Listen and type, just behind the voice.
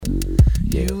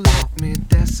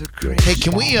Hey,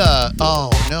 can we?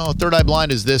 Oh no, Third Eye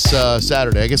Blind is this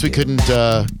Saturday. I guess we couldn't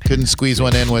squeeze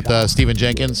one in with Stephen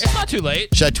Jenkins. It's not too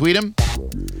late. Should I tweet him?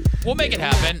 We'll make it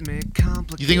happen.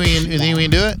 You think we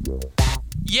can do it?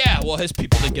 Yeah. Well, his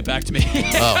people didn't get back to me.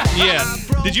 Oh. Yeah.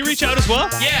 Did you reach out as well?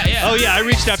 Yeah. Oh, yeah, I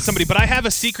reached out to somebody, but I have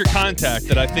a secret contact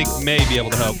that I think may be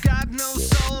able to help.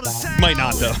 Might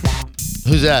not, though.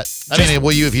 Who's that? I mean,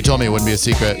 well, if you told me, it wouldn't be a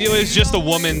secret. It was just a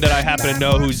woman that I happen to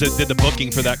know who did the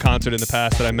booking for that concert in the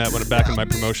past that I met back in my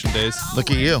promotion days. Look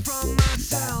at you.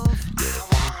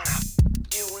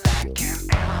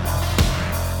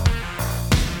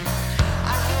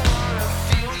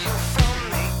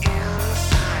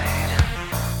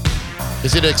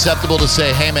 Is it acceptable to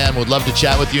say, hey, man, would love to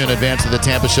chat with you in advance of the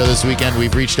Tampa show this weekend?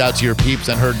 We've reached out to your peeps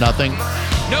and heard nothing.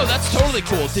 No, that's totally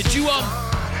cool. Did you, where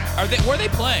are they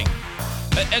playing?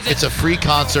 It's a free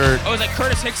concert. Oh, is it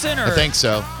Curtis Hickson? Or? I think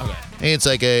so.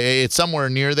 Okay. It's somewhere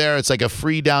near there. It's like a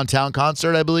free downtown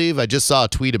concert, I believe. I just saw a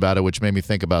tweet about it, which made me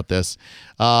think about this.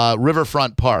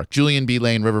 Riverfront Park, Julian B.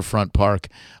 Lane Riverfront Park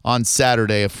on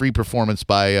Saturday, a free performance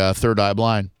by Third Eye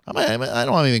Blind. I don't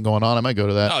have anything going on. I might go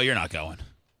to that. Oh, you're not going.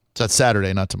 So that's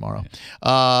Saturday, not tomorrow.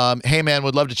 Hey, man,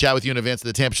 would love to chat with you in advance of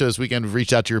the Tampa show this weekend. We've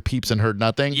reached out to your peeps and heard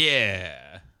nothing.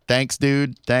 Yeah. Thanks,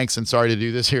 dude. Thanks, and sorry to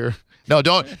do this here. No,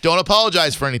 don't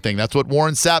apologize for anything. That's what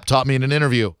Warren Sapp taught me in an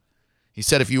interview. He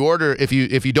said if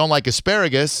you don't like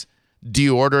asparagus, do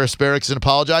you order asparagus and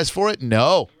apologize for it?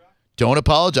 No. Don't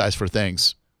apologize for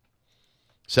things.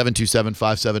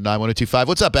 727-579-1025.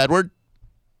 What's up, Edward?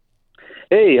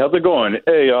 Hey, how's it going?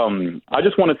 Hey, I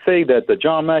just want to say that the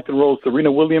John McEnroe,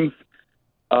 Serena Williams,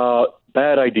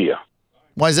 bad idea.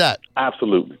 Why is that?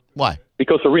 Absolutely. Why?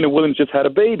 Because Serena Williams just had a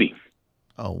baby.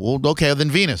 Oh, well, okay, then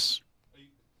Venus.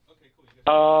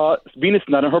 Venus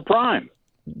not in her prime.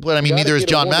 But I mean, neither is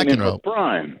John McEnroe.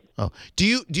 Prime. Oh, do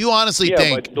you honestly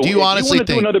think? Do you want to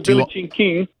do another Billie Jean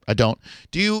King? I don't.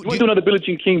 Do you want to do another Billie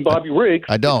Jean King, Bobby Riggs?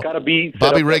 I don't. It's gotta be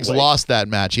Bobby Riggs lost that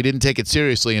match. He didn't take it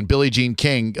seriously, and Billie Jean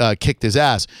King kicked his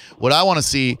ass. What I want to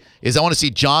see is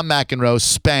John McEnroe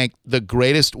spank the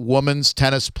greatest women's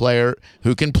tennis player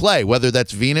who can play, whether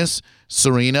that's Venus,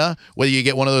 Serena, whether you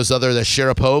get one of those other, the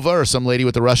Sharapova or some lady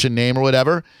with a Russian name or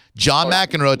whatever. John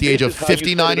McEnroe at the age of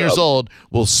 59 years old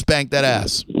will spank that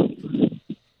ass.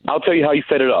 I'll tell you how you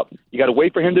set it up. You got to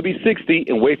wait for him to be 60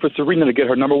 and wait for Serena to get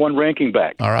her #1 ranking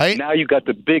back. All right. Now you got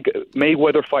the big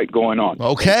Mayweather fight going on.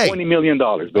 Okay. $20 million,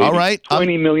 baby. All right.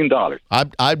 $20 million.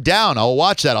 I'm down. I'll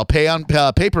watch that. I'll pay on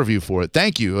pay-per-view for it.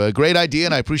 Thank you. A great idea,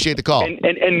 and I appreciate the call.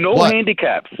 And no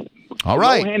handicaps. All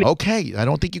right. Okay. I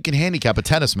don't think you can handicap a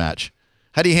tennis match.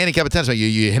 How do you handicap a tennis match?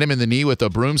 You hit him in the knee with a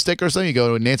broomstick or something? You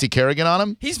go Nancy Kerrigan on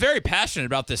him? He's very passionate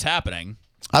about this happening.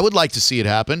 I would like to see it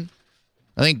happen.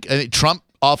 I think Trump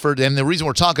offered, and the reason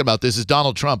we're talking about this is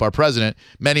Donald Trump, our president,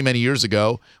 many, many years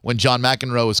ago, when John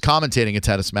McEnroe was commentating a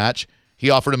tennis match, he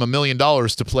offered him $1 million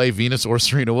to play Venus or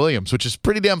Serena Williams, which is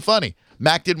pretty damn funny.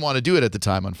 Mac didn't want to do it at the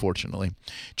time, unfortunately.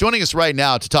 Joining us right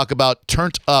now to talk about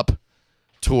Turned Up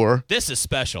Tour. This is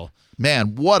special.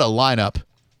 Man, what a lineup.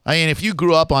 I mean, if you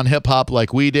grew up on hip-hop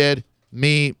like we did,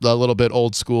 me, a little bit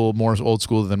old school, more old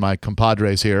school than my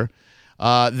compadres here,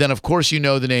 then of course you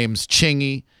know the names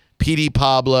Chingy, P.D.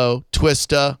 Pablo,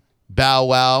 Twista, Bow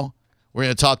Wow. We're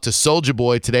going to talk to Soulja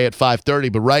Boy today at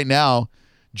 5:30, but right now,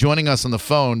 joining us on the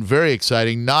phone, very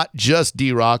exciting, not just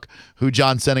D-Rock, who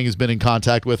John Senning has been in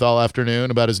contact with all afternoon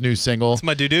about his new single. That's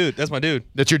my dude. That's my dude.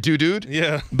 That's your dude?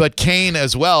 Yeah. But Kane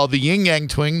as well. The Yin Yang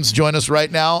Twins join us right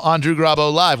now on Drew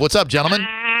Garabo Live. What's up, gentlemen?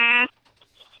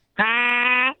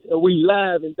 We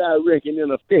live and direct and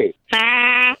in effect.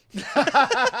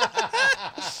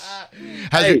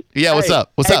 What's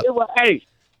up? What's up?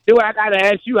 Do I gotta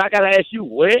ask you?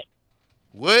 What?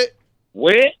 What?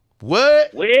 What?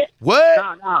 What? What?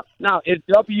 What? No. It's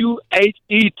WHET.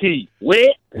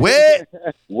 What? What?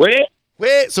 What?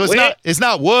 Wet. So it's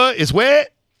not what? It's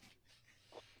wet.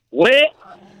 What?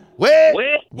 Wet.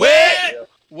 What? Wet.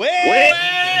 Wet.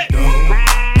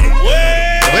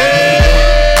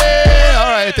 All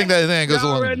right, I think that goes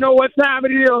along. You already know what time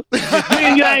it is.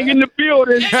 Yin Yang in the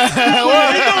building.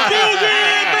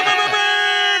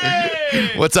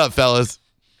 What's up, fellas?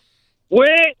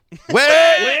 Wet.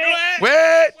 Wet.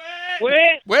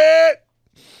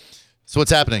 So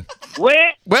what's happening?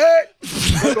 Wet.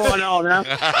 What's going on now?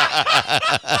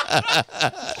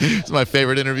 It's my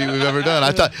favorite interview we've ever done.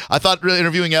 I thought really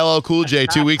interviewing LL Cool J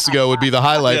 2 weeks ago would be the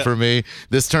highlight for me.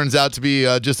 This turns out to be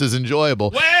just as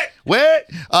enjoyable. Wet.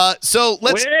 So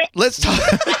let's talk.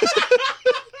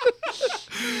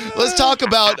 Let's talk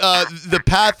about the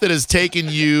path that has taken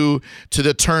you to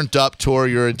the Turned Up Tour,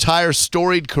 your entire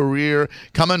storied career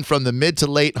coming from the mid to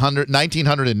late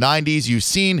 1990s. You've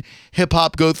seen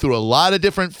hip-hop go through a lot of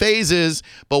different phases,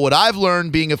 but what I've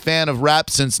learned being a fan of rap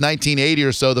since 1980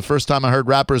 or so, the first time I heard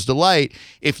Rapper's Delight,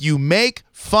 if you make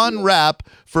fun rap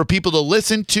for people to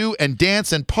listen to and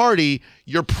dance and party,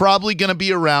 you're probably going to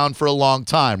be around for a long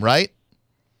time, right?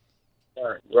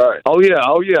 Right. Oh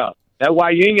yeah. That's why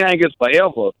Yin Yang is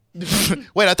forever.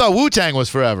 Wait, I thought Wu-Tang was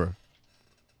forever.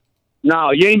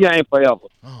 No, Yin Yang forever.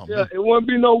 Oh, Yeah, it wouldn't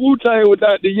be no Wu-Tang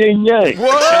without the Yin Yang.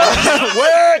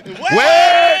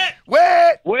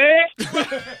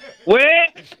 Wait.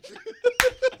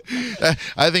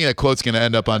 I think that quote's going to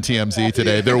end up on TMZ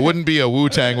today. There wouldn't be a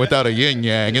Wu-Tang without a Yin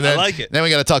Yang. And then, I like it. Then we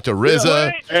got to talk to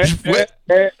RZA. And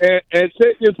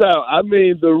check this out. I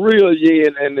mean the real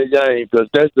Yin and the Yang, because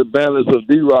that's the balance of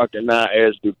D-Rock and I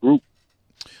as the group.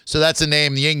 So that's the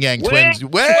name, the Yin Yang Twins. You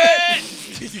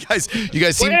guys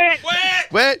seem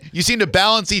you seem to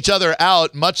balance each other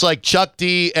out, much like Chuck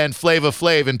D and Flava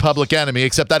Flav in Public Enemy,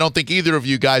 except I don't think either of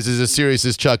you guys is as serious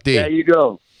as Chuck D. There you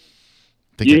go.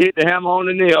 You hit the hammer on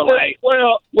the nail.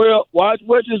 Well, watch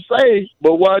what you say,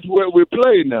 but watch what we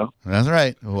play now. That's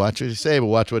right. Watch what you say, but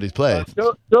watch what he's played.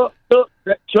 Chuck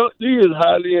D is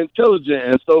highly intelligent,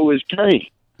 and so is Kane.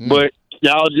 But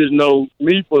y'all just know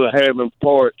me for having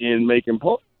part in making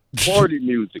party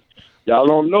music. Y'all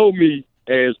don't know me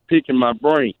as picking my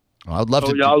brain. Well, I'd love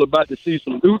to. Y'all about to see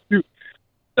some new future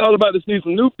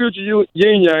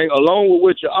Yin Yang, along with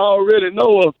what you already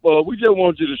know of. We just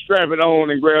want you to strap it on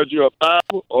and grab you a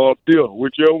Bible or a pill,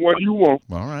 whichever one you want.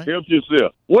 All right. Help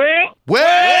yourself.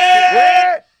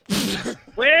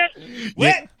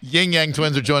 Yin Yang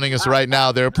Twins are joining us right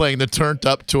now. They're playing the Turned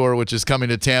Up Tour, which is coming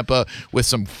to Tampa with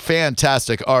some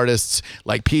fantastic artists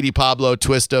like Petey Pablo,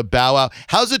 Twista, Bow Wow.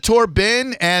 How's the tour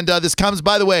been? And this comes,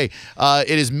 by the way, it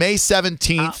is May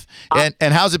 17th.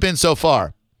 And how's it been so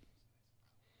far?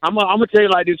 I'm gonna tell you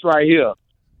like this right here.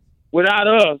 Without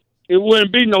us, it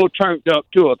wouldn't be no Turned Up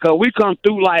Tour, because we come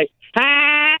through like,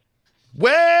 then we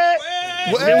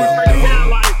break it down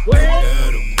like,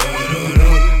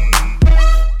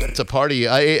 It's a party.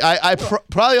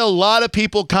 Probably a lot of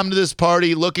people come to this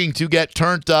party looking to get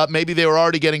turned up. Maybe they were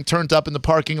already getting turned up in the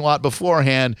parking lot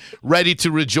beforehand, ready to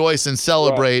rejoice and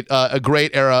celebrate a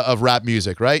great era of rap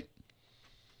music, right?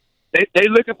 They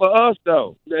looking for us,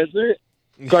 though. That's it.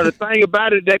 Because the thing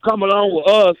about it, that come along with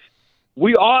us,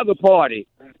 we are the party.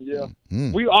 Yeah.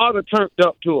 We are the Turned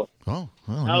Up Tour. Oh,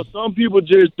 well, How some people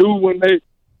just do when they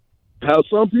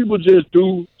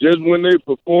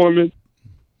performing.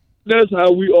 That's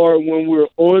how we are when we're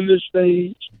on the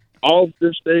stage, off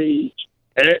the stage,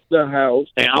 at the house,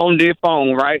 and on their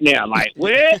phone right now. Like,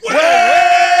 what?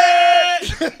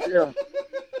 Yeah.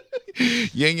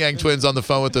 Yin Yang Twins on the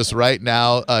phone with us right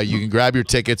now. You can grab your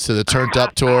tickets to the Turned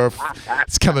Up Tour.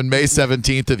 It's coming May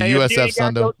 17th to the USF If you ain't got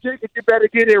Sunday. no tickets, you better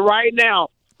get it right now,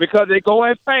 because they're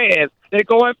going fast. They're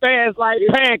going fast like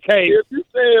pancakes. If you're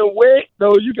saying wet,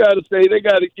 though, you got to say they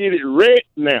got to get it red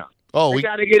now. Oh, They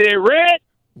got to get it red.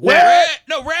 Red.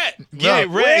 No, red. Get it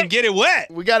red and get it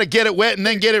wet. we got to get it wet and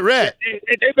then get it red.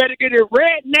 They better get it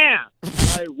red now.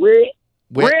 Like red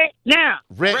now.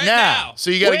 Red Red now. now. So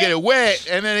you got to get it wet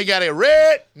and then you got it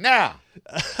red now.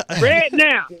 Red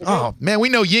now. Oh, man, we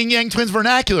know Yin Yang Twins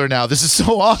vernacular now. This is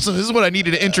so awesome. This is what I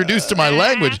needed to introduce to my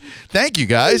language. Thank you,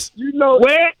 guys. You know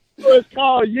what? It's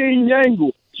called yin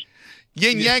yangle.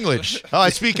 Yin Yanglish. Oh,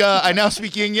 I now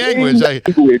speak Yin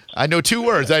Yanglish. I know two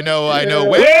words. I know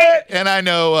wet and I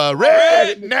know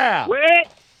red now.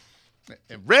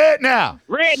 Red now.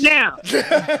 Red now.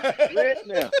 Red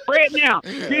now. Red now.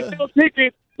 Get your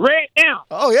ticket right now.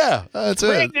 Oh, yeah. That's it.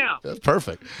 Right now. That's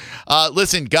perfect.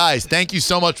 Listen, guys, thank you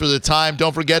so much for the time.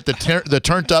 Don't forget the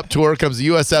Turned Up Tour comes to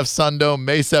USF Sundome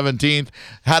May 17th.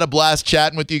 Had a blast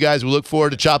chatting with you guys. We look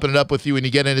forward to chopping it up with you when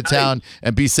you get into town,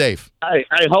 and be safe. Hey,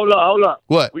 hold up.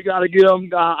 What? We got to give them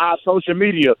our social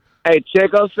media. Hey,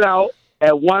 check us out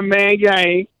at One Man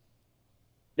Gang.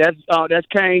 That's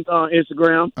Kane's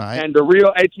Instagram. All right. And the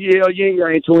real ATL Yin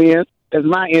Yang Twins. That's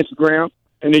my Instagram.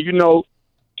 And then,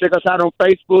 check us out on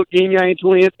Facebook, Yin Yang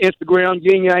Twins, Instagram,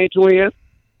 Yin Yang Twins.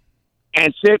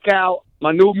 And check out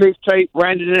my new mixtape,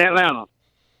 Branded in Atlanta.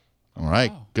 All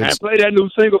right. Good. And play that new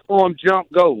single for him,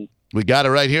 Jump Go. We got it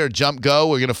right here. Jump Go.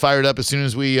 We're gonna fire it up as soon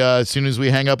as we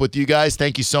hang up with you guys.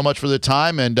 Thank you so much for the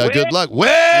time, and good luck.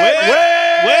 Wet.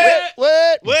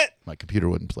 My computer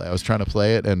wouldn't play. I was trying to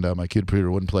play it, and my computer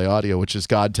wouldn't play audio, which is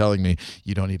God telling me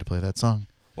you don't need to play that song.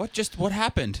 What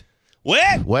happened?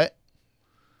 Wet. What?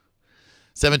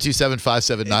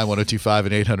 727-579-1025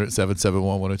 and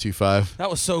 800-771-1025. That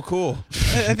was so cool.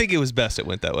 I think it was best it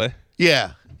went that way.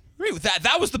 Yeah. Agree with that.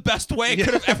 That was the best way it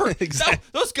could have ever. Exactly.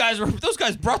 Those guys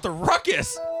brought the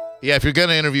ruckus. Yeah, if you're going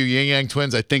to interview Yin Yang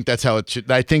Twins, I think that's how it should.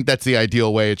 I think that's the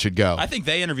ideal way it should go. I think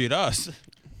they interviewed us.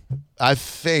 I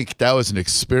think that was an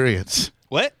experience.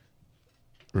 What?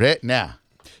 Right now.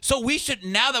 So we should,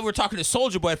 now that we're talking to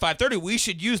Soulja Boy at 5:30, we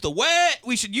should use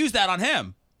that on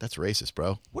him. That's racist,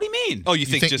 bro. What do you mean? Oh, You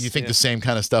think the same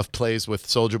kind of stuff plays with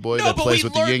Soulja Boy that plays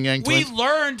with the Yin Yang Twins?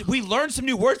 We learned some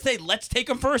new words today. Let's take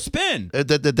them for a spin.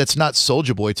 That's not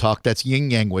Soulja Boy talk. That's Yin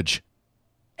Yanguage.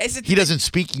 He doesn't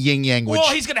speak Yin Yanguage. Well,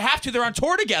 he's gonna have to. They're on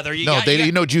tour together.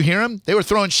 Did you hear him? They were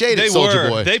throwing shade They at Soulja were.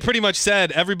 Boy. They pretty much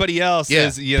said everybody else Yeah,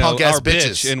 is, our punk-ass bitch,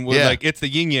 bitches. and we're Yeah. like, it's the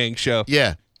Yin Yang show.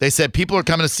 Yeah. They said people are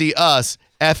coming to see us.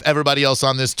 F everybody else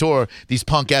on this tour. These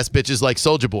punk ass bitches like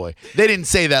Soulja Boy. They didn't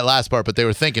say that last part, but they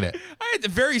were thinking it. I had a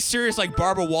very serious, like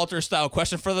Barbara Walters style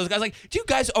question for those guys. Like, do you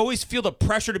guys always feel the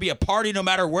pressure to be a party no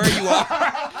matter where you are?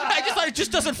 I just thought it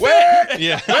just doesn't fit.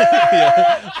 Yeah.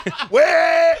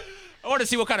 Where? I want to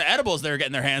see what kind of edibles they're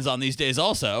getting their hands on these days.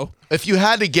 Also, If you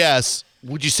had to guess,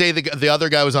 would you say the other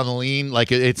guy was on the lean?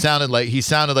 Like it sounded like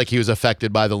he was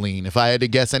affected by the lean. If I had to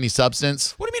guess any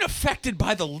substance, what do you mean affected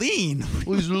by the lean? well, he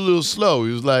was a little slow.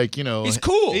 He was like, He's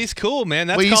cool. He's cool, man.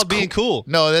 That's well, he's called being cool.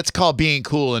 No, that's called being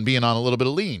cool and being on a little bit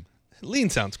of lean. Lean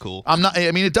sounds cool.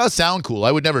 It does sound cool.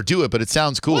 I would never do it, but it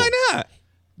sounds cool. Why not?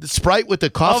 The Sprite with the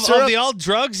cough Of syrup? all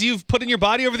drugs you've put in your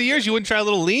body over the years, you wouldn't try a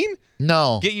little lean?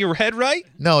 No. Get your head right?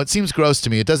 No, it seems gross to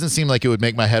me. It doesn't seem like it would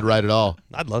make my head right at all.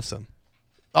 I'd love some.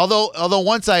 Although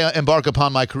once I embark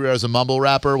upon my career as a mumble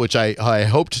rapper, which I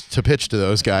hoped to pitch to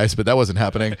those guys, but that wasn't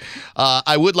happening,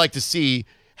 I would like to see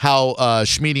how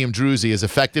Schmedium Druzy is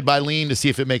affected by lean, to see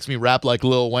if it makes me rap like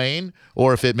Lil Wayne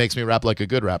or if it makes me rap like a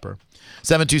good rapper.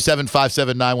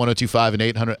 727-579-1025 and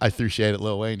 800. I threw shade at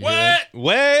Lil Wayne. You hear that?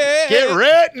 Wait. Get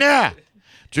right now.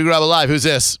 Drew Garabo Live. Who's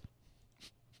this?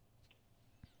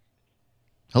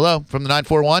 Hello, from the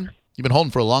 941. You've been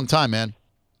holding for a long time, man.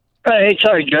 Hey,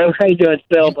 sorry, Joe. How you doing,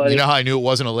 Phil, buddy? You know how I knew it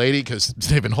wasn't a lady? Because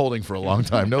they've been holding for a long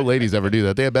time. No ladies ever do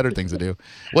that. They have better things to do.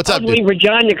 What's I up, was waiting dude? for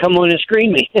John to come on and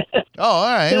screen me. Oh, all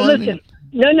right. Hey, Well, listen.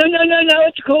 No,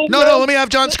 it's cool. No, bro. let me have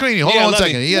John screen you. Hold Yeah, on one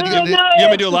let me. second. No. You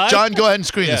want me to do it live? John, go ahead and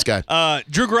screen this guy.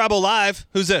 Drew Garabo Live.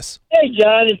 Who's this? Hey,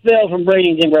 John, it's Bill from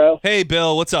Bradenton, bro. Hey,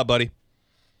 Bill. What's up, buddy?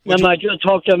 I just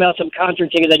talked to him about some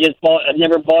concert tickets I just bought. I've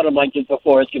never bought them like this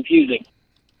before. It's confusing.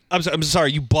 I'm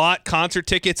sorry. You bought concert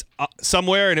tickets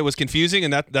somewhere and it was confusing,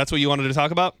 and that's what you wanted to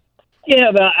talk about?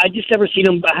 Yeah, but I just never seen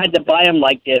them. I had to buy them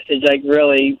like this. It's like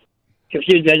really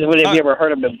confusing. I just wouldn't have ever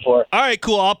heard of them before. All right,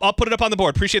 cool. I'll put it up on the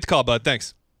board. Appreciate the call, bud.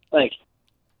 Thanks. Thanks.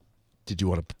 Did you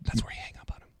want to? That's where you hang up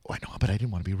on him. Oh, I know, but I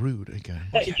didn't want to be rude. Okay.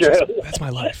 Hey, Joe. That's my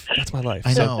life. That's my life.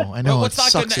 I know. Well, It it's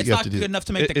not sucks good, that it's you have not to do. good enough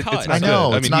to make the cut. It's I not know.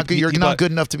 good. It's mean, not good. You're not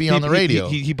good enough to be on the radio.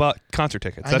 He bought concert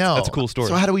tickets. I know. That's a cool story.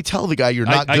 So how do we tell the guy you're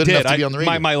not good enough to be on the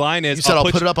radio? My line is, You said I'll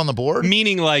put it up on the board?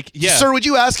 Meaning like, yeah. Sir, would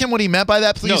you ask him what he meant by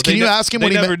that, please? No, Can you ask him what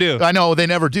they he meant? never do. I know, they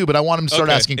never do, but I want him to start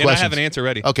Okay, asking and questions. I have an answer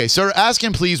ready. Okay, sir, ask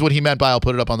him, please, what he meant by I'll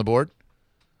put it up on the board.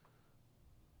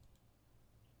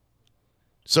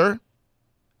 Sir?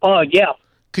 Yeah.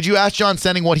 Could you ask John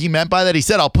Senning what he meant by that? He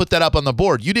said, I'll put that up on the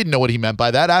board. You didn't know what he meant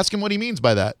by that. Ask him what he means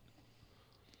by that.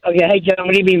 Okay, hey, John,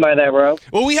 what do you mean by that, bro?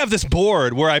 Well, we have this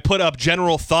board where I put up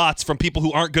general thoughts from people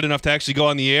who aren't good enough to actually go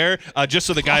on the air, just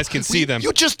so the guys can see them.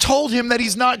 You just told him that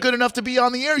he's not good enough to be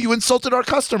on the air. You insulted our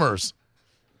customers.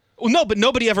 Well, no, but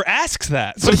nobody ever asks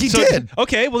that. But he did.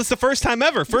 Okay, well, it's the first time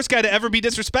ever. First guy to ever be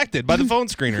disrespected by the phone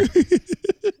screener.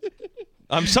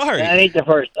 I'm sorry. That ain't the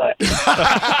first time.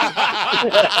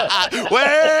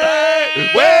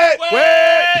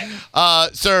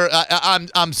 Wait. Sir,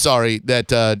 I'm sorry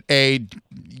that A,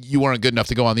 you weren't good enough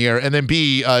to go on the air, and then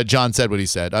B, John said what he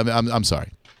said. I'm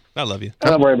sorry. I love you.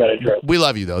 Don't worry about it, Drew. We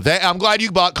love you though. I'm glad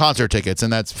you bought concert tickets,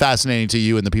 and that's fascinating to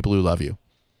you and the people who love you.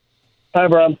 Hi,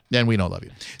 bro. And we don't love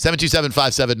you.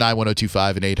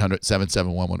 727-579-1025 and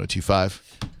 800-771-1025.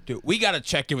 Dude, we got to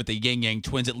check in with the Yin Yang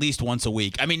Twins at least once a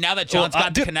week. I mean, now that John's got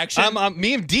the dude, connection.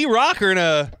 me and D-Rock are in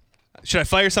a... Should I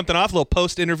fire something off? A little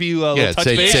post-interview, little touch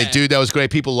base? Say, dude, that was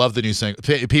great. People love the new single.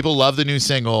 People love the new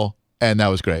single, and that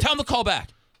was great. Tell him to call back.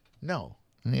 No.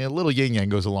 A little yin yang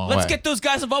goes a long Let's way. get those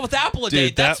guys involved with Apple a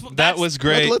Dude, day. that was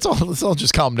great. Let's all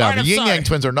just calm down. All right, the I'm yin sorry. yang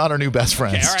twins are not our new best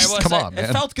friends. Okay, all right, Just well, come on, man.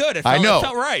 It felt good. It I felt, know. It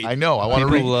felt right. I know. I want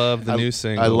People love the new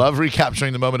single. I love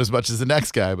recapturing the moment as much as the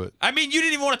next guy, but I mean, you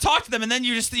didn't even want to talk to them, and then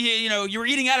you just, you were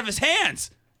eating out of his hands.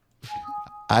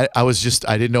 I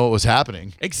didn't know what was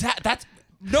happening. That's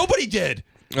nobody did.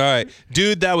 All right.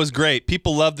 Dude, that was great.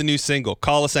 People love the new single.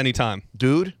 Call us anytime.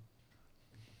 Dude,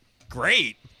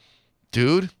 Great.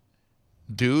 Dude,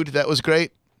 that was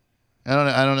great. I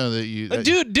don't know that you.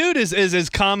 Dude is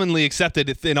commonly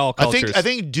accepted in all cultures. I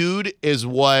think dude is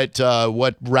what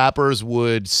rappers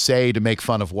would say to make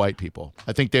fun of white people.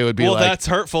 I think they would be that's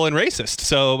hurtful and racist.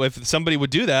 So if somebody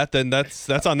would do that, then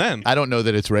that's on them. I don't know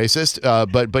that it's racist,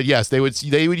 but yes, they would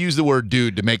use the word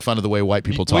dude to make fun of the way white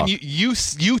people talk. When you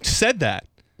said that.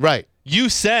 Right. You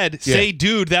said, say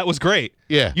dude, that was great.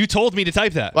 Yeah. You told me to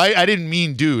type that. I didn't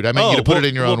mean dude. I meant you to put it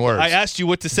in your own words. I asked you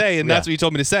what to say, and that's what you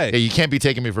told me to say. Yeah, you can't be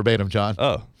taking me verbatim, John.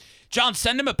 Oh. John,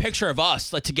 send him a picture of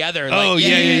us like together. Oh, like,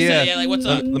 yeah. Like, what's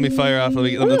up? Let me fire off.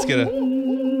 Let's get a.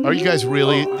 Are you guys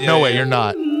really? No way, you're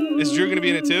not. Is Drew going to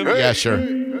be in it too? Yeah, sure.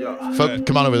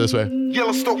 Come on over this way.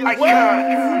 Yellowstone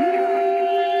icon.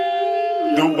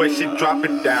 The way she drop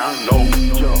it down low,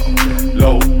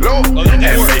 and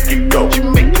make it go.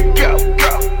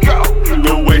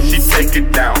 The way she take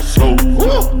it down slow.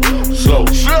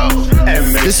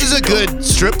 This is a good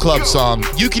strip club song.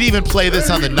 You could even play this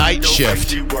on the night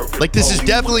shift. Like, this is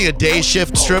definitely a day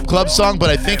shift strip club song, but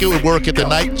I think it would work at the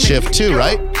night shift too,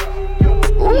 right?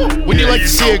 Wouldn't you like to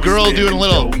see a girl doing a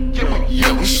little?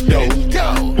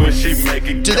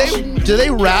 Do they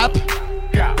rap?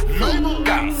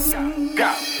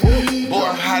 Boy,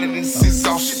 I'm hotter than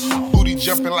scissors. Booty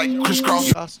jumping like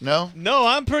crisscross. No? No,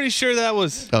 I'm pretty sure that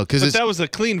was. Oh, because that was a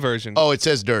clean version. Oh, it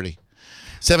says dirty.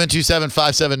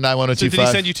 727-579-1025. So did he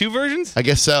send you two versions? I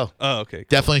guess so. Oh, okay. Cool.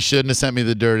 Definitely shouldn't have sent me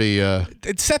the dirty.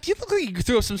 Seth, you look like you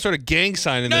threw up some sort of gang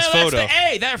sign in this No, photo. that's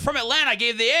the A. That from Atlanta. I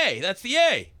gave the A. That's the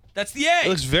A. That's the A. It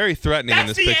looks very threatening in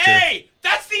this That's the picture. A.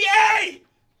 That's the A.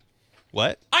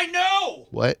 What? I know.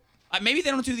 What? Maybe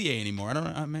they don't do the A anymore. I don't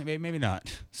know. Maybe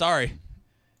not. Sorry.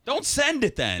 Don't send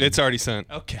it then. It's already sent.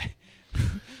 Okay.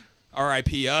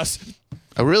 R.I.P. us.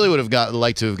 I really would have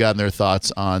liked to have gotten their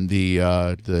thoughts on the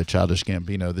Childish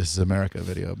Gambino "This Is America"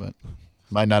 video, but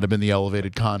might not have been the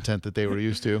elevated content that they were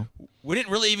used to. We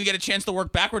didn't really even get a chance to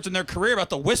work backwards in their career about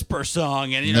the Whisper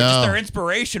song and No. just their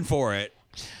inspiration for it.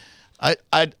 I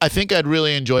think I'd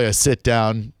really enjoy a sit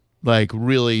down, like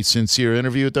really sincere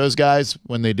interview with those guys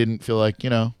when they didn't feel like,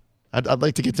 I'd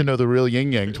like to get to know the real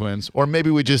Yin Yang Twins, or maybe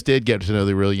we just did get to know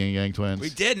the real Yin Yang Twins. We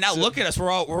did. Now look at us.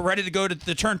 We're ready to go to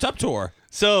the Turned Up tour.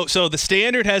 So the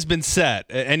standard has been set.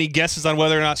 Any guesses on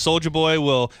whether or not Soulja Boy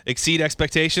will exceed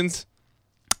expectations?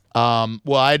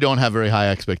 Well, I don't have very high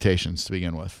expectations to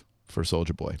begin with for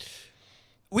Soulja Boy.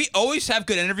 We always have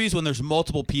good interviews when there's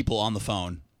multiple people on the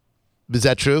phone. Is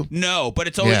that true? No, but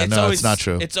it's always it's not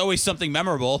true. It's always something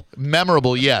memorable.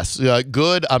 Memorable, yes.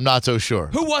 Good, I'm not so sure.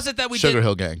 Who was it that we Sugar did?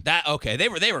 Hill Gang. That okay? They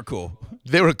were cool.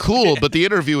 They were cool, but the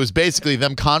interview was basically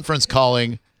them conference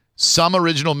calling some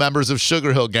original members of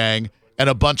Sugar Hill Gang and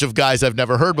a bunch of guys I've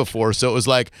never heard before. So it was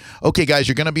like, okay, guys,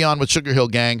 you're going to be on with Sugar Hill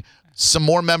Gang. Some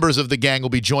more members of the gang will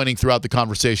be joining throughout the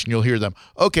conversation. You'll hear them.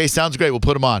 Okay, sounds great. We'll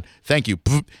put them on. Thank you.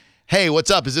 Hey,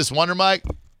 what's up? Is this Wonder Mike?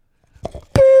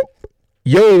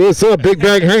 Yo, what's up? Big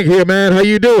Bang Hank here, man. How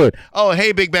you doing? Oh,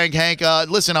 hey, Big Bang Hank.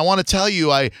 Listen, I want to tell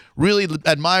you, I really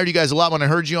admired you guys a lot when I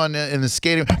heard you in the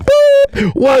skating.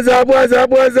 What's up? What's up?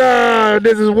 What's up?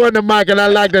 This is Wonder Mike, and I'd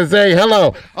like to say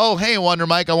hello. Oh, hey, Wonder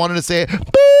Mike. I wanted to say,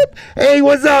 hey,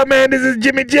 what's up, man? This is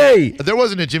Jimmy J. There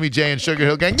wasn't a Jimmy J and Sugar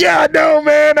Hill Gang. Yeah, I know,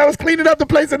 man. I was cleaning up the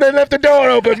place, and they left the door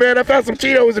open, man. I found some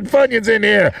Cheetos and Funyuns in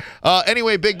here.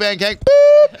 Anyway, Big Bang Hank.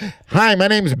 Hi, my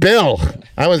name's Bill.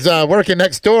 I was working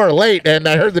next door late, and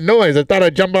I heard the noise. I thought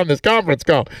I'd jump on this conference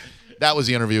call. That was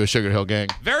the interview with Sugar Hill Gang.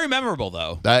 Very memorable,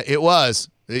 though. It was.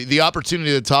 The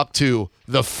opportunity to talk to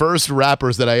the first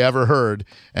rappers that I ever heard,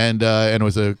 and it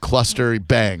was a cluster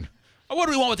bang. What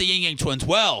do we want with the Yin Yang Twins?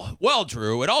 Well,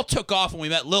 Drew, it all took off when we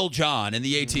met Lil Jon in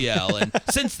the ATL, and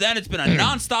since then it's been a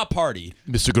nonstop party.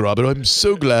 Mr. Garabo, I'm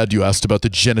so glad you asked about the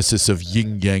genesis of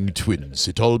Yin Yang Twins.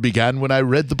 It all began when I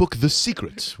read the book The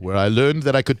Secret, where I learned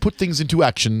that I could put things into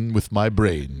action with my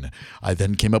brain. I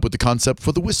then came up with the concept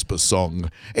for the Whisper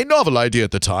song, a novel idea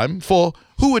at the time, for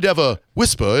who would ever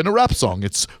whisper in a rap song?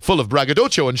 It's full of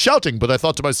braggadocio and shouting, but I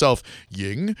thought to myself,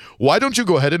 Ying, why don't you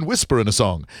go ahead and whisper in a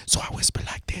song? So I whispered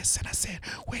like this, and I said,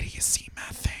 where do you see my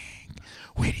thing?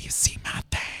 Where do you see my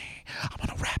thing? I'm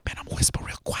gonna rap and I'm gonna whisper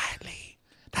real quietly.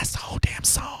 That's the whole damn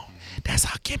song. That's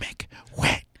our gimmick.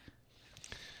 Wet.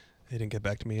 They didn't get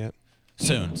back to me yet.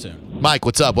 Soon. Mike,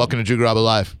 what's up? Welcome to Drew Garabo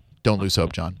Live. Don't lose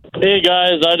hope, John. Hey,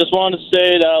 guys. I just wanted to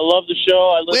say that I love the show.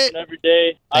 I listen every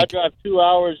day. I drive 2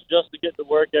 hours just to get to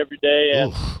work every day,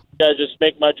 and you guys just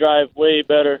make my drive way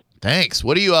better. Thanks.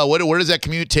 What do you? Where does that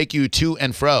commute take you to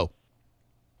and fro?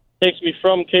 Takes me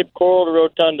from Cape Coral to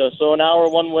Rotunda, so an hour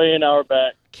one way, an hour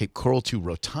back. Cape Coral to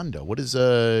Rotunda. What is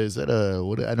that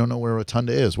what? I don't know where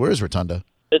Rotunda is. Where is Rotunda?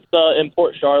 It's in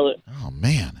Port Charlotte. Oh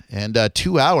man, And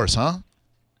 2 hours, huh?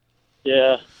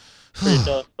 Yeah, pretty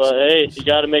tough. But hey, you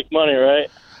got to make money, right?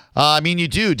 I mean, you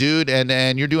do, dude,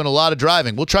 and you're doing a lot of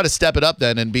driving. We'll try to step it up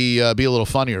then and be a little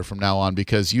funnier from now on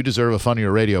because you deserve a funnier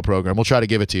radio program. We'll try to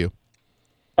give it to you.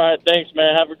 All right, thanks,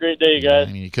 man. Have a great day, you guys.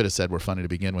 I mean, you could have said we're funny to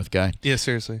begin with, guy. Yeah,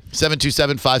 seriously.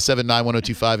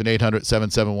 727-579-1025 and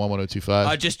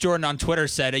 800-771-1025. Just Jordan on Twitter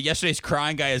said, yesterday's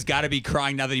crying guy has got to be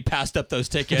crying now that he passed up those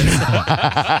tickets.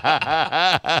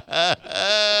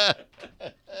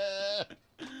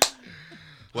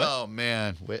 Oh,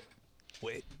 man. Wait.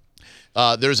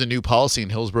 There's a new policy in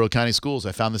Hillsborough County Schools.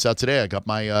 I found this out today. I got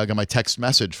my text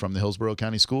message from the Hillsborough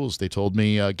County Schools. They told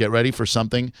me, get ready for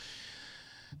something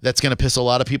that's going to piss a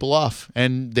lot of people off.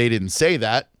 And they didn't say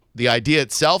that. The idea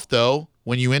itself, though,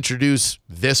 when you introduce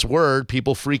this word,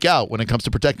 people freak out when it comes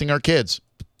to protecting our kids.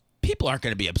 People aren't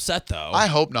going to be upset, though. I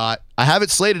hope not. I have it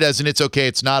slated as an it's okay,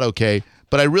 it's not okay.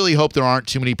 But I really hope there aren't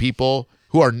too many people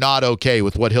who are not okay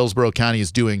with what Hillsborough County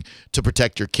is doing to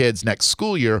protect your kids next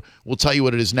school year. We'll tell you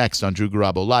what it is next on Drew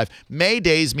Garabo Live. May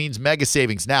Days means mega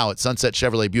savings now at Sunset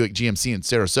Chevrolet Buick GMC in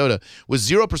Sarasota with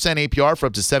 0% APR for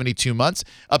up to 72 months,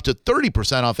 up to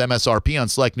 30% off MSRP on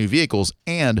select new vehicles,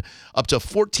 and up to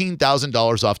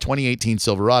 $14,000 off 2018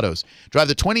 Silverados. Drive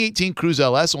the 2018 Cruze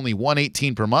LS, only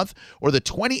 $118 per month, or the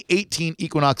 2018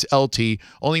 Equinox LT,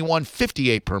 only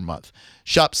 $158 per month.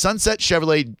 Shop Sunset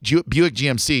Chevrolet Buick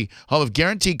GMC, home of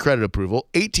guaranteed credit approval,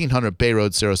 1800 Bay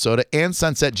Road, Sarasota, and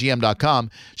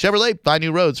sunsetgm.com. Chevrolet, find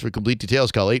new roads. For complete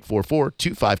details, call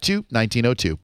 844-252-1902.